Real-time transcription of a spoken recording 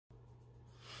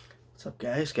What's up,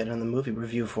 guys? Got another movie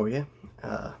review for you.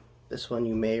 This one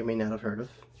you may or may not have heard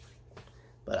of,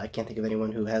 but I can't think of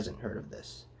anyone who hasn't heard of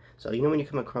this. So, you know when you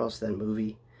come across that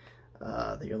movie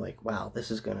that you're like, wow, this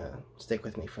is gonna stick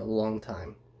with me for a long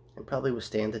time, and probably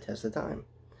withstand the test of time.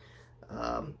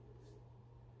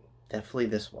 Definitely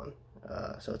this one.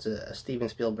 So it's a Steven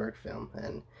Spielberg film,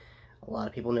 and a lot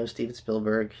of people know Steven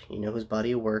Spielberg. You know his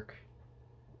body of work.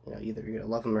 You know, either you're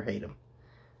gonna love him or hate him.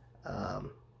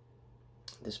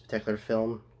 This particular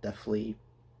film definitely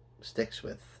sticks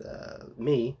with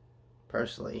me,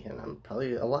 personally, and I'm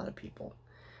probably a lot of people.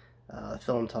 The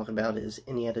film I'm talking about is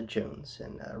Indiana Jones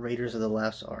and Raiders of the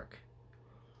Lost Ark.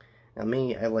 Now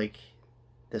me, I like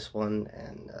this one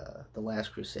and The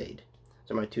Last Crusade.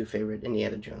 Those are my two favorite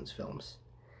Indiana Jones films.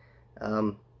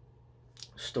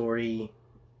 Story,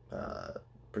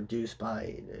 produced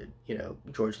by,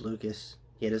 George Lucas.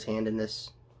 He had his hand in this.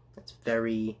 It's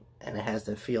very, and it has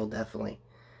the feel, definitely.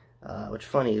 Which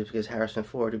funny is because Harrison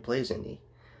Ford, who plays Indy,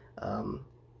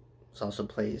 also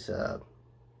plays, Han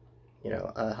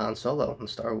Solo in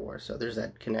Star Wars. So there's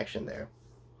that connection there,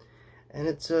 and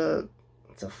it's a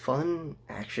fun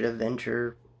action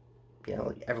adventure.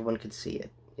 Like everyone could see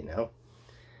it. A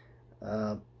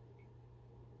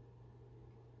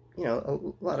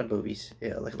lot of movies.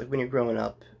 Like when you're growing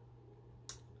up,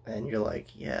 and you're like,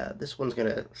 yeah, this one's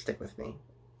gonna stick with me,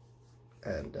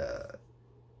 and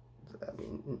I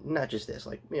mean, not just this,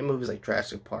 like movies like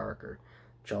Jurassic Park or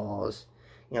Jaws,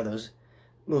 those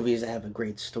movies that have a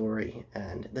great story,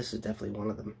 and this is definitely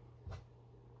one of them.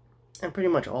 And pretty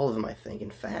much all of them, I think. In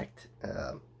fact,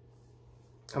 I'm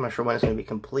not sure when it's going to be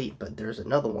complete, but there's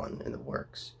another one in the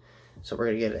works. So we're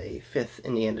going to get a 5th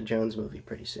Indiana Jones movie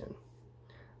pretty soon.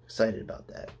 Excited about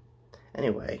that.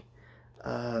 Anyway,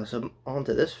 so on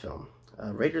to this film.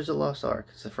 Raiders of the Lost Ark.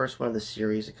 It's the first one of the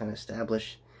series to kind of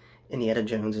establish Indiana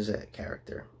Jones as a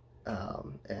character.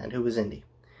 And who was Indy?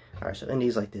 Alright, so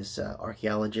Indy's like this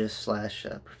archaeologist slash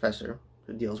professor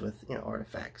who deals with,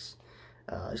 artifacts.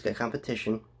 He's got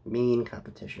competition, mean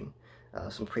competition.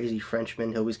 Some crazy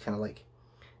Frenchman who always kind of like,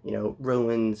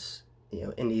 ruins,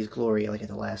 Indy's glory like at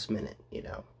the last minute,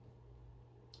 But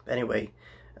anyway,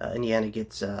 Indiana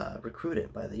gets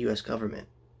recruited by the U.S. government,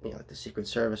 like the Secret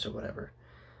Service or whatever.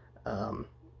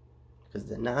 Because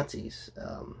the Nazis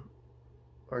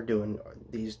are doing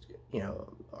these,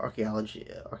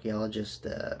 archaeologist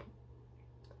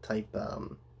type,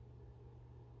 what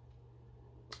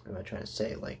am I trying to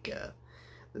say, like,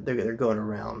 they're going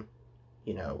around,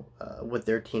 with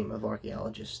their team of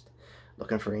archaeologists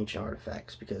looking for ancient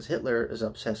artifacts, because Hitler is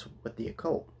obsessed with the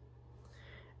occult.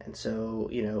 And so,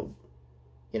 the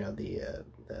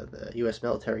U.S.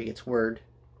 military gets word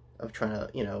of trying to,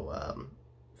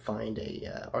 find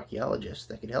a archaeologist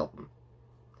that could help him.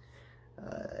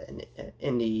 And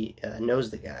Indy knows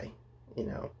the guy,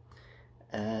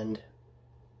 and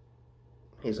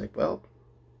he's like, well,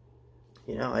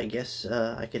 I guess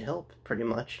I could help, pretty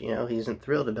much. He isn't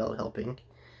thrilled about helping,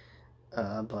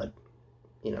 but,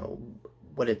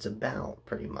 what it's about,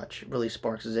 pretty much, really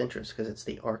sparks his interest, because it's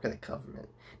the Ark of the Covenant.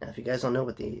 Now, if you guys don't know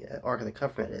what the Ark of the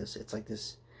Covenant is, it's like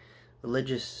this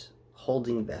religious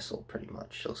holding vessel, pretty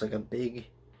much. It looks like a big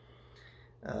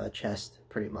chest,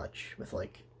 pretty much, with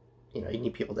like, you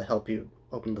need people to help you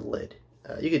open the lid.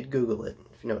 You could Google it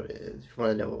if you want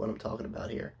to know what I'm talking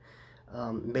about here.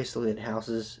 Basically, it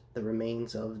houses the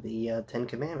remains of the 10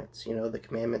 Commandments. The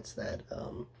commandments that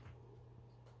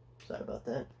sorry about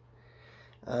that.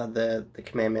 The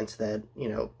commandments that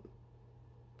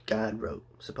God wrote,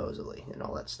 supposedly, and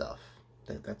all that stuff.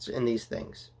 That's in these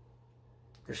things.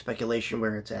 There's speculation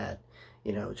where it's at.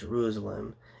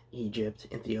 Jerusalem, Egypt,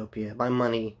 Ethiopia. My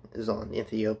money is on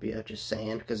Ethiopia, just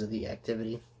saying, because of the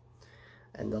activity.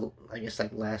 And I guess,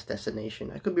 like, last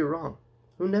destination. I could be wrong.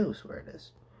 Who knows where it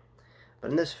is?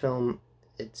 But in this film,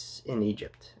 it's in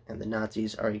Egypt. And the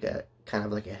Nazis already got kind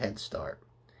of like a head start.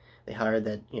 They hired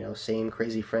that, same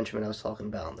crazy Frenchman I was talking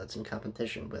about that's in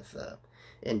competition with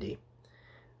Indy.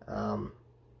 And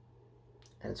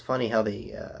it's funny how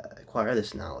they acquire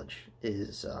this knowledge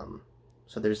is...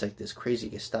 So there's like this crazy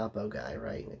Gestapo guy,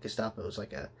 right? Gestapo is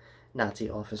like a Nazi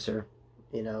officer,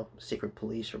 secret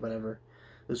police or whatever,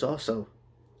 who's also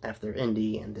after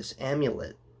Indy, and this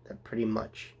amulet that pretty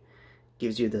much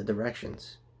gives you the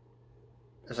directions.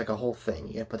 It's like a whole thing.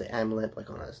 You gotta put the amulet like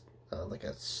on a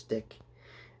stick,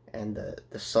 and the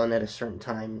sun at a certain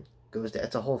time goes down.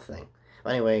 It's a whole thing. But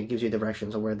anyway, it gives you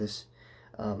directions on where this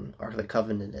Ark of the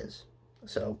Covenant is.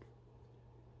 So,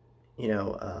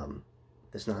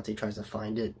 this Nazi tries to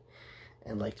find it,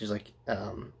 and like there's like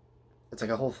it's like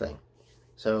a whole thing.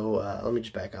 So let me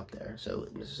just back up there. So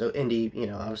Indy,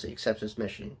 obviously accepts his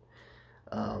mission,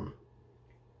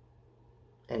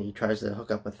 and he tries to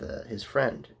hook up with his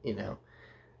friend,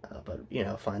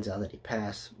 but finds out that he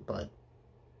passed, but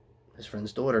his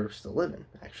friend's daughter is still living,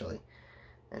 actually,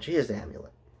 and she has the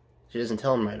amulet. She doesn't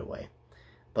tell him right away,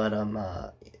 but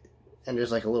and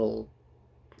there's like a little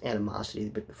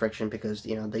animosity, friction, because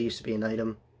they used to be an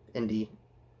item, Indy,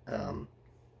 and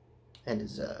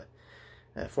his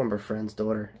former friend's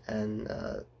daughter, and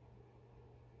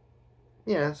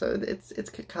so it's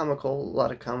comical, a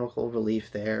lot of comical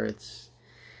relief there.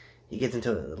 He gets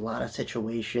into a lot of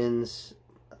situations,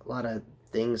 a lot of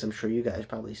things I'm sure you guys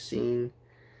probably seen.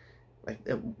 Like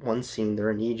one scene,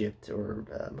 they're in Egypt or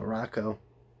Morocco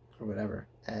or whatever,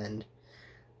 and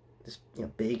this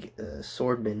big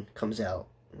swordman comes out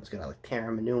and is gonna like tear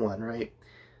him a new one, right?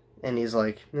 And he's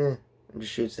like, and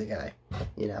just shoots the guy.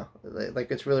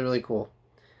 Like it's really, really cool.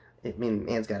 I mean,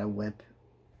 man's got a whip.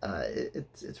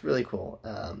 It's really cool.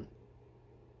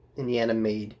 Indiana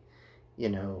made,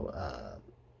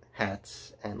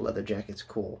 hats and leather jackets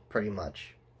cool, pretty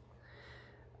much.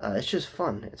 It's just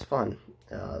fun. It's fun.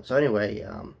 So anyway,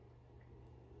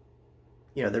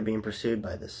 they're being pursued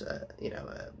by this,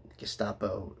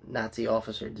 Gestapo Nazi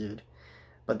officer dude,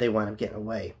 but they wind up getting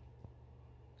away.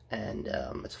 And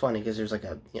it's funny because there's like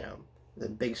the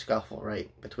big scuffle, right,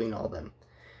 between all of them.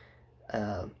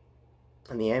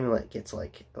 And the amulet gets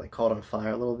like caught on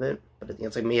fire a little bit, but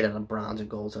it's like made out of bronze or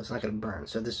gold, so it's not gonna burn.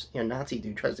 So this Nazi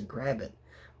dude tries to grab it,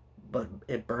 but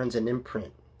it burns an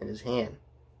imprint in his hand.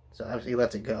 So obviously he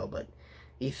lets it go, but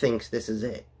he thinks this is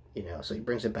it, so he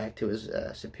brings it back to his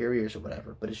superiors or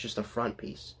whatever, but it's just a front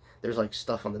piece. There's like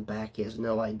stuff on the back, he has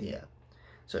no idea.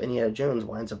 So Indiana Jones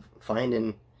winds up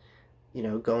finding,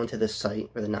 going to this site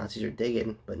where the Nazis are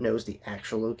digging, but knows the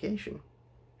actual location.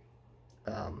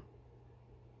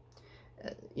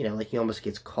 Like he almost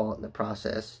gets caught in the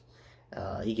process.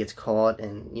 He gets caught,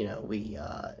 and, we,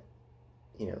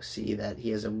 see that he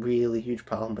has a really huge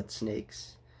problem with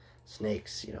snakes.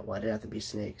 Snakes, why did it have to be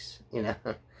snakes,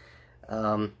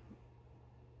 God,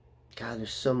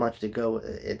 there's so much to go.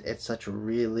 It's such a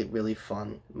really, really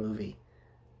fun movie.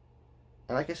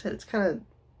 And like I said, it's kind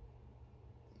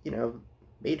of,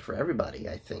 made for everybody,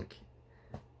 I think.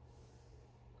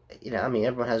 I mean,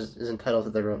 everyone is entitled to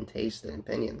their own taste and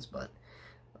opinions, but,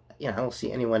 I don't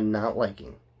see anyone not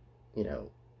liking,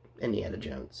 Indiana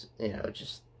Jones.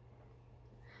 Just,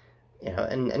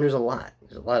 and there's a lot.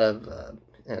 There's a lot of,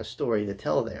 story to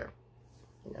tell there.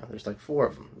 There's like 4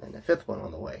 of them, and a 5th one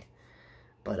on the way.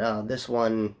 But this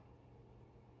one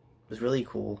was really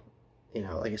cool.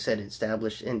 Like I said, it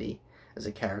established Indy as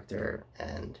a character,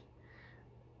 and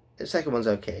the second one's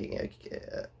okay.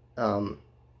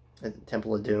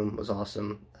 Temple of Doom was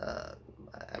awesome. I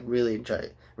really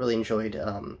enjoyed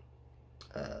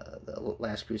the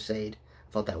Last Crusade.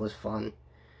 I thought that was fun.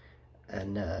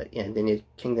 And then you had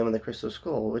Kingdom of the Crystal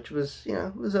Skull, which was,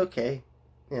 was okay.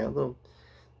 A little,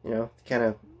 kind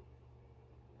of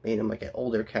made him like an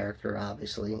older character,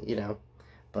 obviously,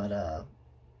 but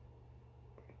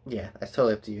yeah, that's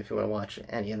totally up to you if you want to watch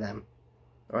any of them,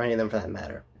 or any of them for that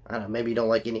matter. I don't know, maybe you don't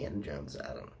like Indiana Jones,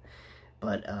 I don't know,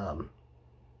 but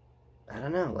I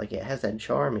don't know, like it has that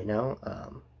charm,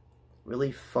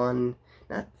 really fun,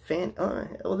 not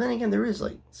well then again, there is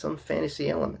like some fantasy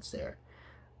elements there,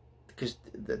 because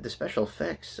the special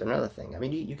effects are another thing. I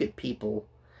mean, you get people,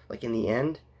 like in the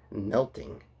end,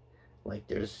 melting, like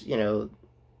there's,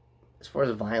 as far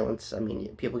as violence, I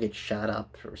mean, people get shot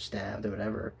up or stabbed or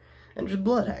whatever, and there's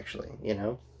blood, actually,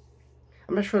 I'm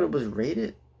not sure it was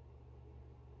rated,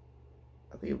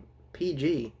 I think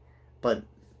PG, but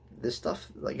this stuff,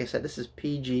 like I said, this is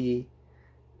PG,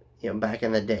 back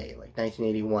in the day, like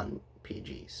 1981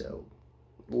 PG, so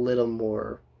a little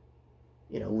more,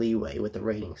 leeway with the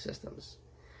rating systems.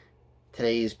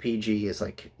 Today's PG is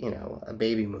like, a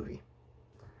baby movie,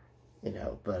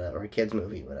 but, or a kid's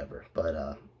movie, whatever,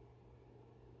 but,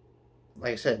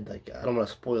 like I said, like, I don't want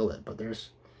to spoil it, but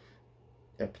there's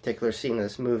a particular scene in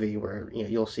this movie where,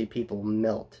 you'll see people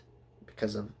melt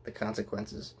because of the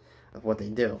consequences of what they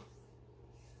do.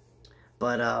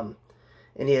 But,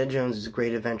 Indiana Jones is a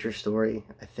great adventure story.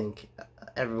 I think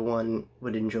everyone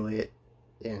would enjoy it,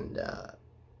 and,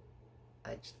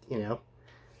 I just, I don't know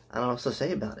what else to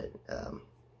say about it.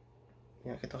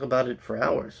 I could talk about it for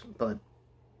hours, but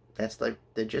that's like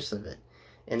the gist of it.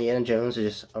 Indiana Jones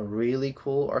is just a really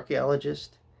cool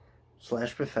archaeologist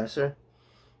 / professor,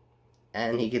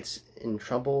 and he gets in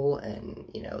trouble, and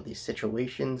these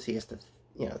situations he has to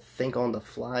think on the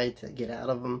fly to get out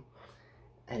of them,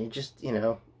 and he just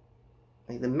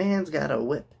like the man's got a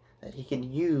whip that he can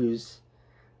use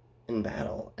in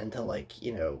battle, and to like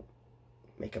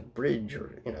make a bridge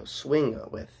or swing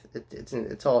with.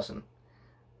 It's awesome.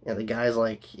 the guy's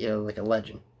like, like a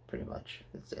legend, pretty much.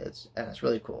 It's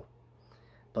really cool.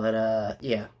 But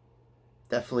yeah,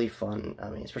 definitely fun. I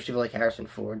mean, especially for like Harrison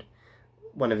Ford,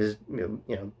 one of his, I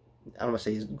don't want to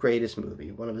say his greatest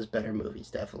movie, one of his better movies,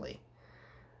 definitely.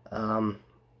 Um,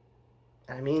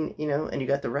 I mean, and you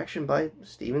got direction by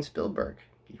Steven Spielberg.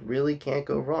 You really can't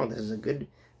go wrong. This is a good,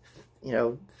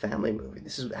 family movie.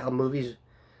 This is how movies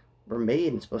were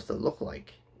made and supposed to look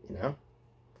like,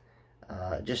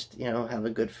 just, have a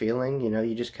good feeling,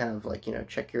 you just kind of like,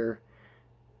 check your,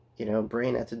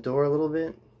 brain at the door a little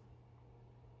bit.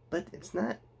 But it's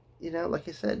not, like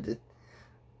I said,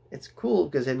 it's cool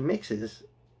because it mixes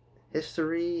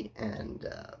history and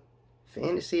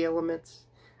fantasy elements,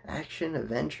 action,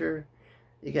 adventure.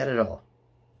 You got it all.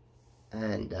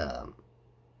 And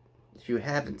if you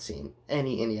haven't seen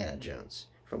any Indiana Jones,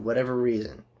 for whatever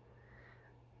reason,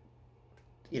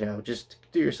 just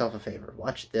do yourself a favor.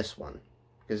 Watch this one,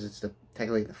 because it's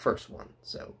technically the first one.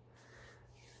 So,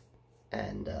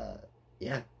 and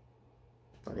yeah,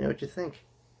 let me know what you think.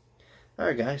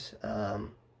 Alright, guys,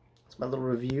 it's my little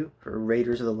review for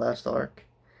Raiders of the Lost Ark.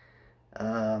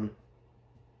 I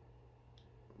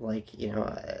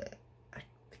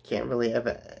can't really have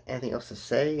anything else to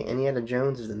say. Indiana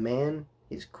Jones is the man.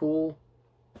 He's cool,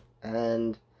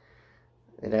 and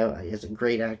he has a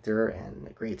great actor and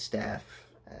a great staff,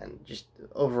 and just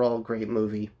overall great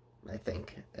movie, I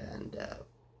think. And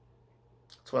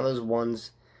it's one of those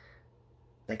ones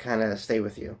that kind of stay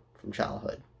with you from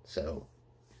childhood. So,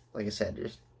 like I said,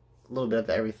 there's a little bit of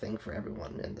everything for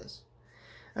everyone in this.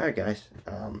 Alright, guys.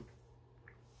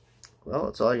 Well,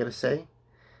 that's all I gotta say.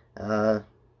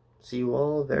 See you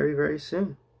all very, very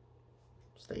soon.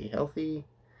 Stay healthy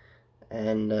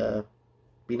and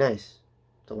be nice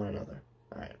to one another.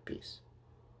 Alright, peace.